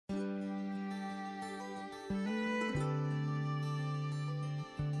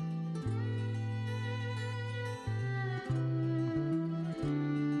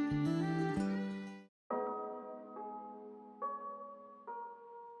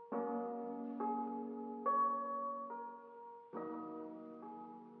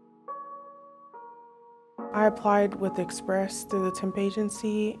I applied with Express through the temp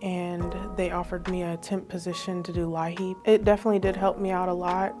agency, and they offered me a temp position to do LIHEAP. It definitely did help me out a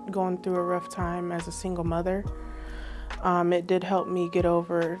lot going through a rough time as a single mother. It did help me get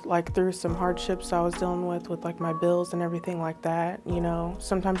over through some hardships I was dealing with my bills and everything like that. You know,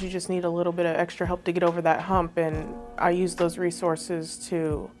 sometimes you just need a little bit of extra help to get over that hump, and I used those resources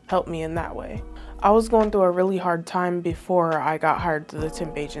to help me in that way. I was going through a really hard time before I got hired to the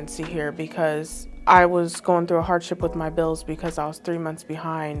temp agency here because I was going through a hardship with my bills because I was 3 months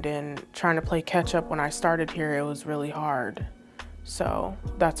behind, and trying to play catch up when I started here, it was really hard. So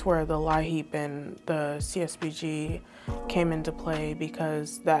that's where the LIHEAP and the CSBG came into play,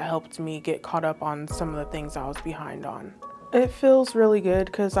 because that helped me get caught up on some of the things I was behind on. It feels really good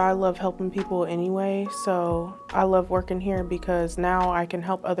because I love helping people anyway, so I love working here because now I can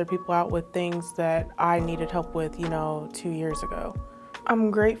help other people out with things that I needed help with, 2 years ago.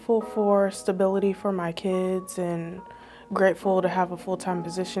 I'm grateful for stability for my kids and grateful to have a full-time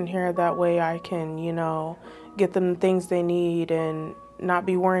position here. That way I can, get them the things they need and not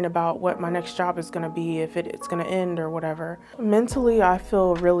be worrying about what my next job is going to be, if it's going to end or whatever. Mentally, I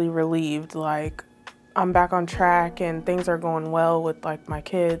feel really relieved, like I'm back on track and things are going well with my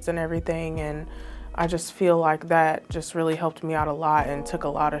kids and everything, and I just feel like that just really helped me out a lot and took a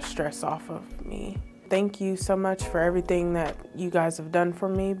lot of stress off of me. Thank you so much for everything that you guys have done for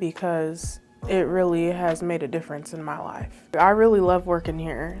me, because it really has made a difference in my life. I really love working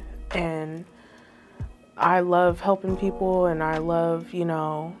here, and I love helping people, and I love,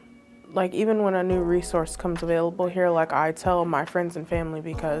 even when a new resource comes available here, I tell my friends and family,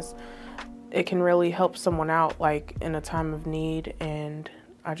 because it can really help someone out in a time of need, and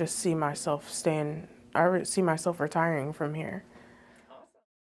I just see myself retiring from here.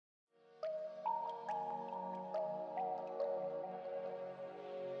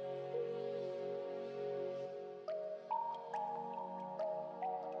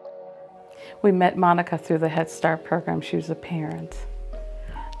 We met Monica through the Head Start program. She was a parent,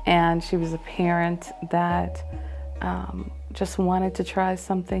 and she was a parent that just wanted to try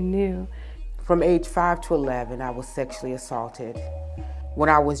something new. From age 5 to 11, I was sexually assaulted. When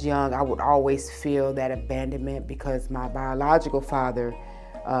I was young, I would always feel that abandonment because my biological father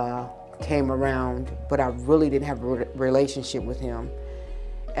came around, but I really didn't have a relationship with him.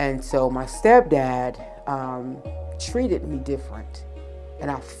 And so my stepdad treated me different. And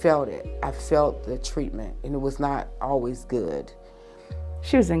I felt it. I felt the treatment, and it was not always good.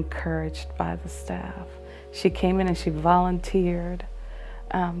 She was encouraged by the staff. She came in and she volunteered,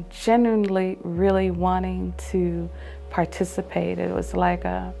 genuinely really wanting to participate. It was like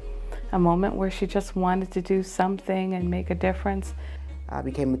a moment where she just wanted to do something and make a difference. I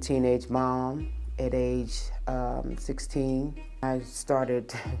became a teenage mom at age 16. I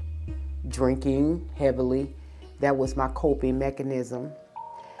started drinking heavily. That was my coping mechanism.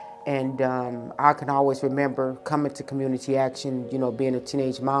 And I can always remember coming to community action, being a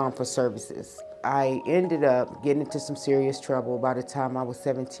teenage mom for services. I ended up getting into some serious trouble by the time I was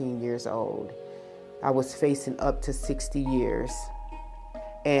 17 years old. I was facing up to 60 years.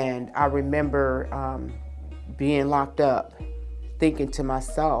 And I remember being locked up, thinking to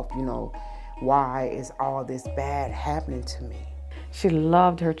myself, why is all this bad happening to me? She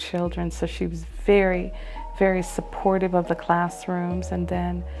loved her children, so she was very, very supportive of the classrooms. And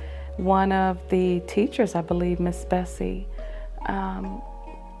then one of the teachers, I believe Miss Bessie,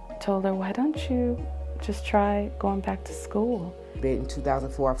 told her, why don't you just try going back to school? In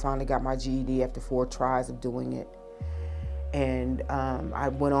 2004, I finally got my GED after 4 tries of doing it. And I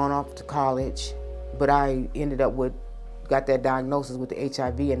went on off to college, but I ended up got that diagnosis with the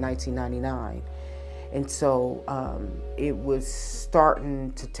HIV in 1999. And so it was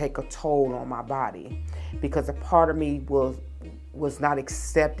starting to take a toll on my body, because a part of me was not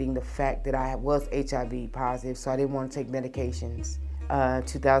accepting the fact that I was HIV positive, so I didn't want to take medications.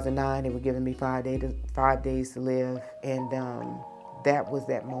 2009, they were giving me 5 days to live, and that was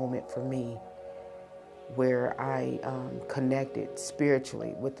that moment for me where I connected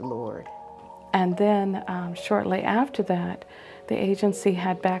spiritually with the Lord. And then shortly after that, the agency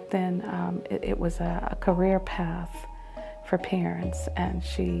had back then, it was a career path for parents, and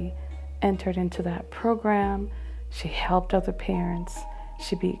she entered into that program. She helped other parents.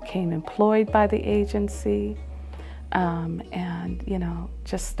 She became employed by the agency, and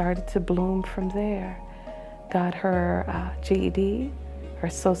just started to bloom from there. Got her GED, her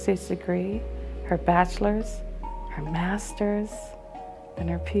associate's degree, her bachelor's, her master's, and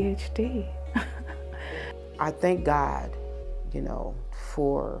her PhD. I thank God,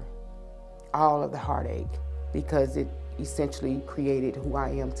 for all of the heartache, because it essentially created who I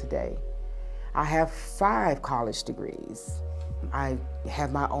am today. I have 5 college degrees. I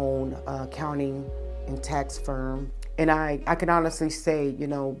have my own accounting and tax firm. And I can honestly say, you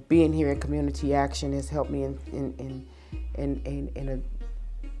know, being here in community action has helped me in a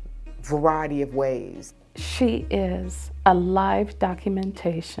variety of ways. She is a live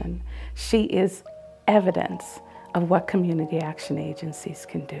documentation. She is evidence of what community action agencies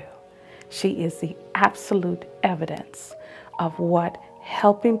can do. She is the absolute evidence of what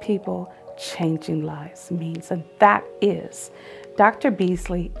helping people, changing lives means. And that is, Dr.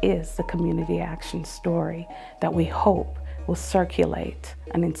 Beasley is the community action story that we hope will circulate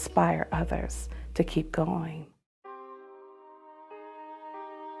and inspire others to keep going.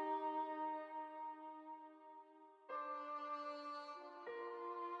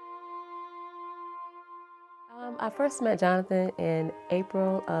 I first met Jonathan in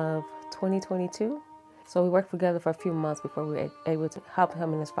April of 2022. So we worked together for a few months before we were able to help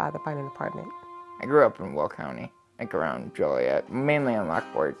him and his father find an apartment. I grew up in Will County, like around Joliet, mainly in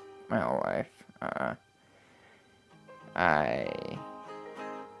Lockport my whole life. I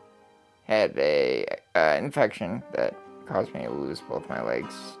had a infection that caused me to lose both my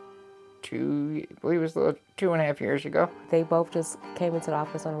legs I believe it was 2.5 years ago. They both just came into the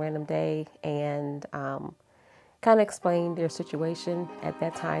office on a random day and kind of explained their situation. At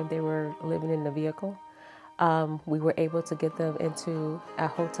that time, they were living in the vehicle. We were able to get them into a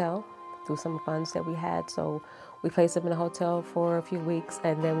hotel through some funds that we had. So we placed them in a hotel for a few weeks,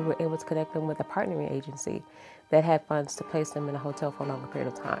 and then we were able to connect them with a partnering agency that had funds to place them in a hotel for a longer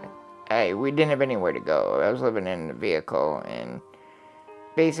period of time. We didn't have anywhere to go. I was living in the vehicle, and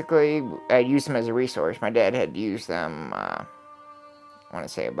basically I used them as a resource. My dad had used them, I want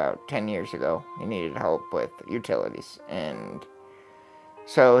to say about 10 years ago. He needed help with utilities, and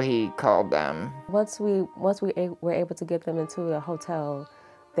so he called them. Once we were able to get them into a hotel,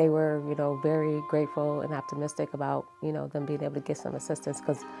 they were, very grateful and optimistic about, them being able to get some assistance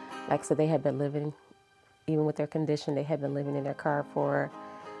because, like I said, they had been living, even with their condition, they had been living in their car for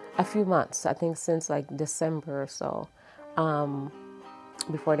a few months, I think since like December or so,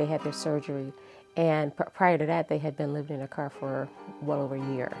 before they had their surgery. And prior to that, they had been living in a car for well over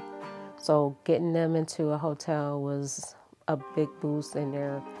a year. So getting them into a hotel was a big boost in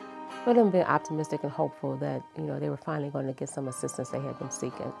for them being optimistic and hopeful that, they were finally going to get some assistance they had been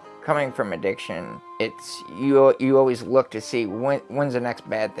seeking. Coming from addiction, it's you always look to see when's the next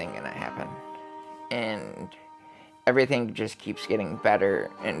bad thing going to happen. And everything just keeps getting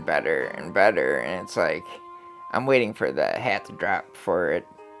better and better and better. And it's like, I'm waiting for the hat to drop for it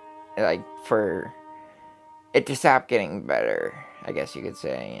to stop getting better, I guess you could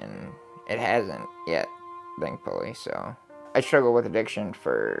say, and it hasn't yet, thankfully. So I struggled with addiction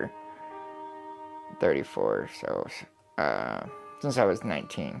for 34, so since I was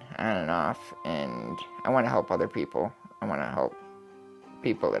 19, on and off, and I want to help other people. I want to help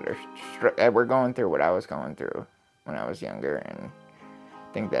people that were going through what I was going through when I was younger, and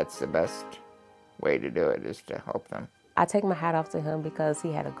I think that's the best way to do it, is to help them. I take my hat off to him because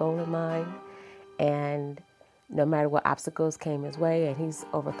he had a goal in mind, and no matter what obstacles came his way, and he's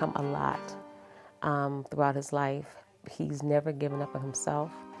overcome a lot throughout his life. He's never given up on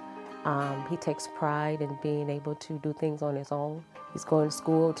himself. He takes pride in being able to do things on his own. He's going to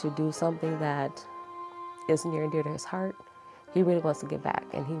school to do something that is near and dear to his heart. He really wants to give back,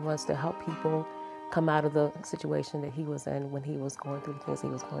 and he wants to help people come out of the situation that he was in when he was going through the things he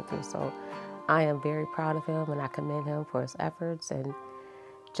was going through. So I am very proud of him, and I commend him for his efforts and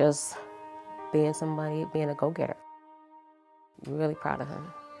just being a go-getter. Really proud of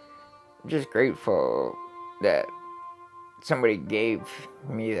him. I'm just grateful that somebody gave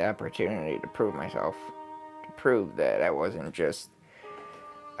me the opportunity to prove myself, to prove that I wasn't just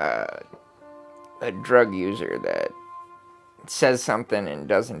a drug user that says something and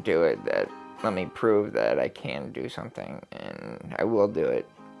doesn't do it, that let me prove that I can do something, and I will do it.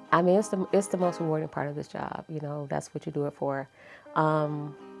 I mean, it's the most rewarding part of this job. That's what you do it for.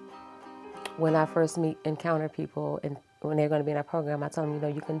 When I first encounter people and when they're going to be in our program, I tell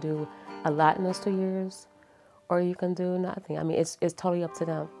them, you can do a lot in those 2 years, or you can do nothing. I mean, it's totally up to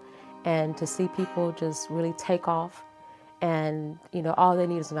them. And to see people just really take off, and all they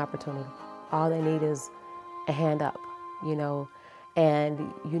need is an opportunity. All they need is a hand up,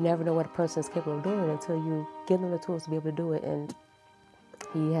 and you never know what a person is capable of doing until you give them the tools to be able to do it. And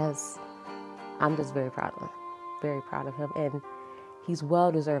I'm just very proud of him, and he's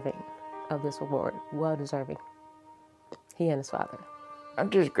well deserving of this award, well deserving. He and his father. I'm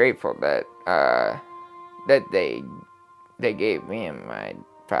just grateful that that they gave me and my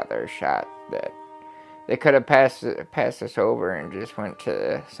father a shot, that they could have passed us over and just went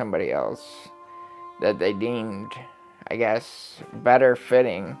to somebody else. that they deemed, I guess, better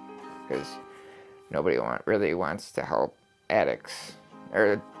fitting, because nobody really wants to help addicts,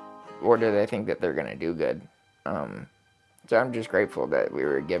 or do they think that they're going to do good? So I'm just grateful that we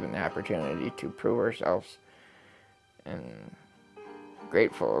were given the opportunity to prove ourselves, and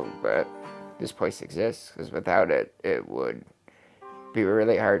grateful that this place exists, because without it, it would be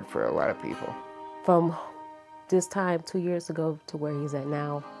really hard for a lot of people. From this time 2 years ago to where he's at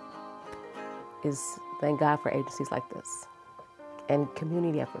now is, thank God for agencies like this and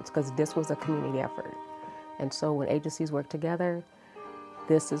community efforts, because this was a community effort. And so when agencies work together,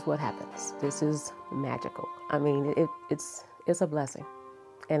 this is what happens. This is magical. I mean, it's a blessing,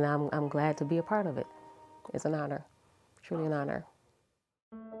 and I'm glad to be a part of it. It's an honor, truly an honor.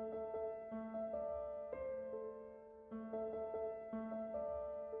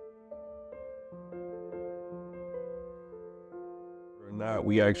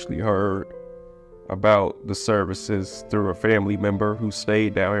 We actually heard about the services through a family member who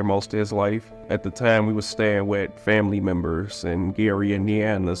stayed down here most of his life. At the time, we were staying with family members in Gary,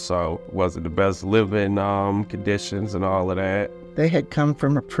 Indiana, so it wasn't the best living conditions and all of that. They had come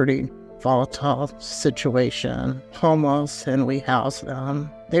from a pretty volatile situation, homeless, and we housed them.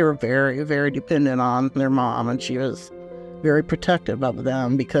 They were very, very dependent on their mom, and she was very protective of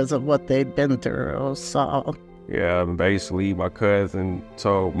them because of what they'd been through. So yeah, basically my cousin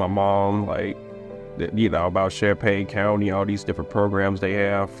told my mom, like, you know, about Champaign County, all these different programs they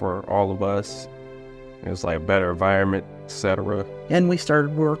have for all of us. It's like a better environment, etc. And we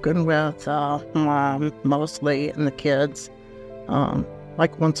started working with mom mostly and the kids.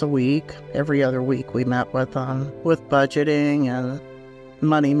 Like once a week, every other week we met with them with budgeting and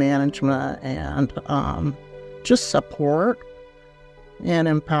money management and just support and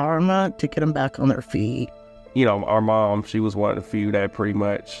empowerment to get them back on their feet. You know, our mom, she was one of the few that pretty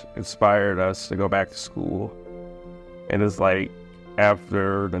much inspired us to go back to school. And it's like,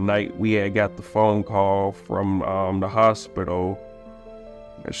 after the night we had got the phone call from the hospital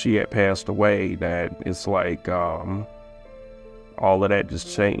that she had passed away, that it's like, all of that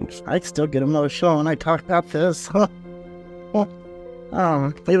just changed. I still get emotional when I talk about this. It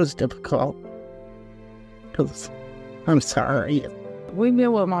was difficult. 'Cause I'm sorry. We've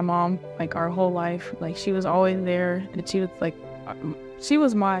been with my mom like our whole life. Like she was always there, and she was like, she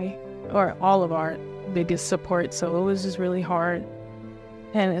was my, or all of our biggest support. So it was just really hard,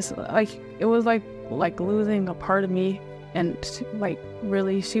 and it's like it was like losing a part of me, and like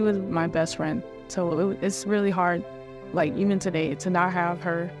really, she was my best friend. So it's really hard, like even today, to not have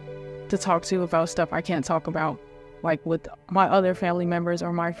her to talk to about stuff I can't talk about, like with my other family members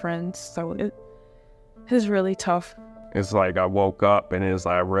or my friends. So it is really tough. It's like I woke up and it's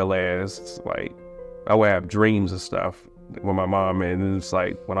like I realized, like, I would have dreams and stuff with my mom, and it's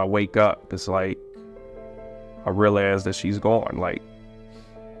like when I wake up, it's like I realize that she's gone. Like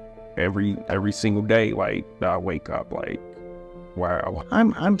every single day, like I wake up, like, wow.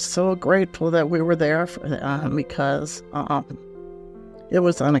 I'm so grateful that we were there for them because it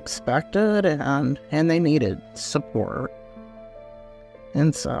was unexpected and they needed support,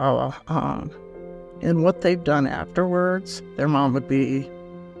 and so and what they've done afterwards, their mom would be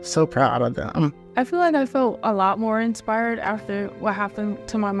so proud of them. I feel like I felt a lot more inspired after what happened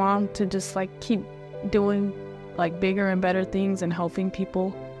to my mom to just like keep doing like bigger and better things and helping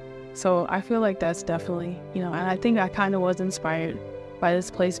people. So I feel like that's definitely, you know, and I think I kind of was inspired by this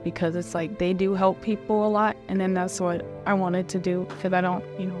place because it's like they do help people a lot, and then that's what I wanted to do, because I don't,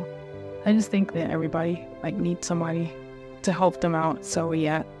 you know, I just think that everybody like needs somebody to help them out. So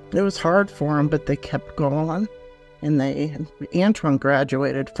yeah. It was hard for them, but they kept going. And Antron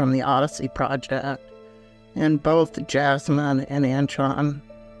graduated from the Odyssey Project. And both Jasmine and Antron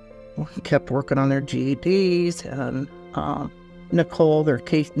kept working on their GEDs. And Nicole, their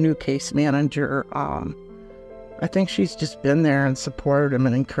new case manager, I think she's just been there and supported them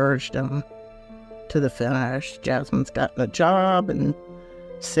and encouraged them to the finish. Jasmine's gotten a job and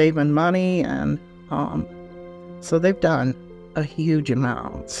saving money. And so they've done a huge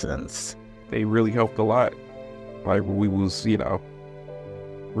amount since. They really helped a lot. Like we was, you know,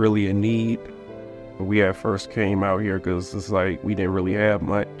 really in need. We had first came out here because it's like we didn't really have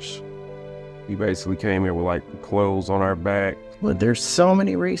much. We basically came here with like clothes on our back. Well, there's so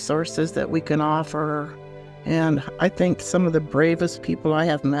many resources that we can offer, and I think some of the bravest people I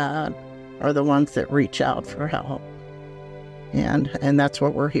have met are the ones that reach out for help, and that's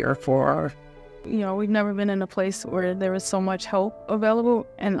what we're here for. You know, we've never been in a place where there was so much help available,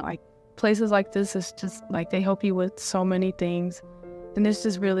 and like places like this is just like they help you with so many things, and it's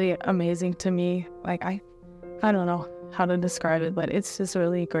just really amazing to me. Like I don't know how to describe it, but it's just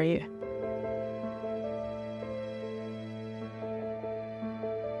really great.